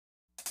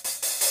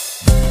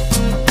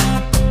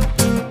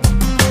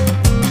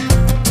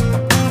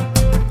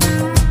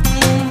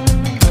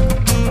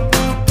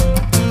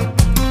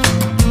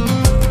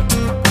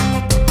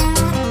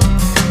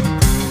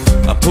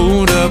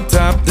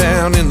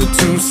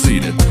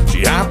seated.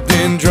 She hopped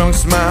in, drunk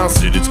smile,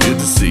 said it's good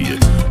to see you.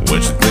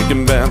 What you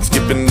thinking about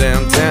skipping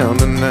downtown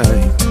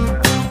tonight?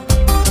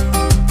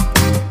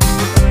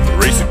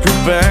 Race the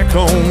coupe back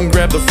home,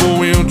 grab the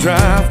four-wheel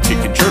drive,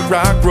 kicking jerk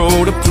rock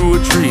road up through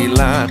a tree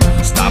line.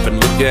 Stop and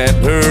look at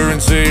her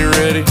and say, you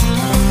ready?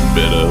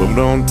 Better hold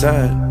on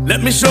tight.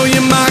 Let me show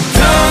you my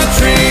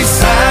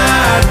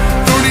countryside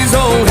through these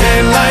old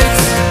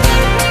headlights.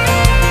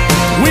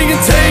 We can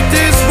take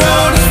this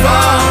road as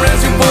far as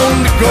you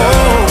want to go.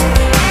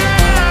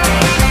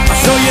 I'll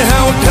show you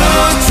how a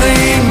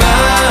country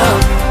mile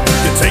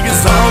can take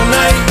us all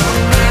night.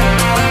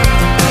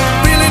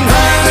 Feeling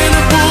high in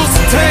a bull's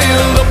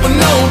tail up an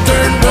old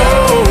dirt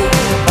road.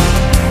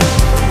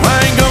 I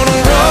ain't gonna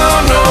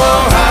run no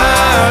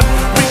hide.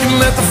 We can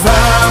let the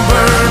fire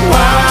burn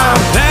wild.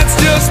 That's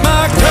just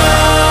my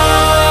countryside.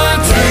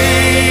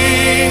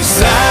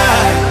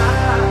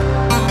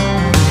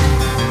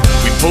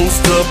 We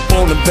post up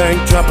on the bank,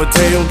 drop a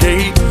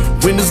tailgate,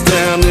 windows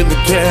down in the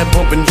cab,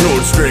 bumping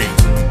George Strait.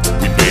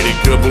 We bait a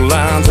couple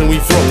lines and we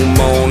throw them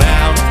on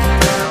out.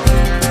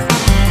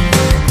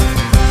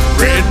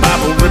 Red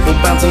Bible ripple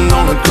bouncing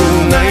on a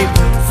cool night.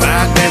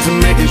 Fire dancing,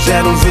 making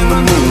shadows in the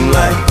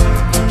moonlight.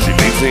 She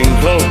leans in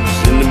close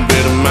in the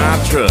bed of my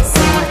truck,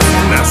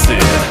 and I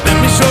said,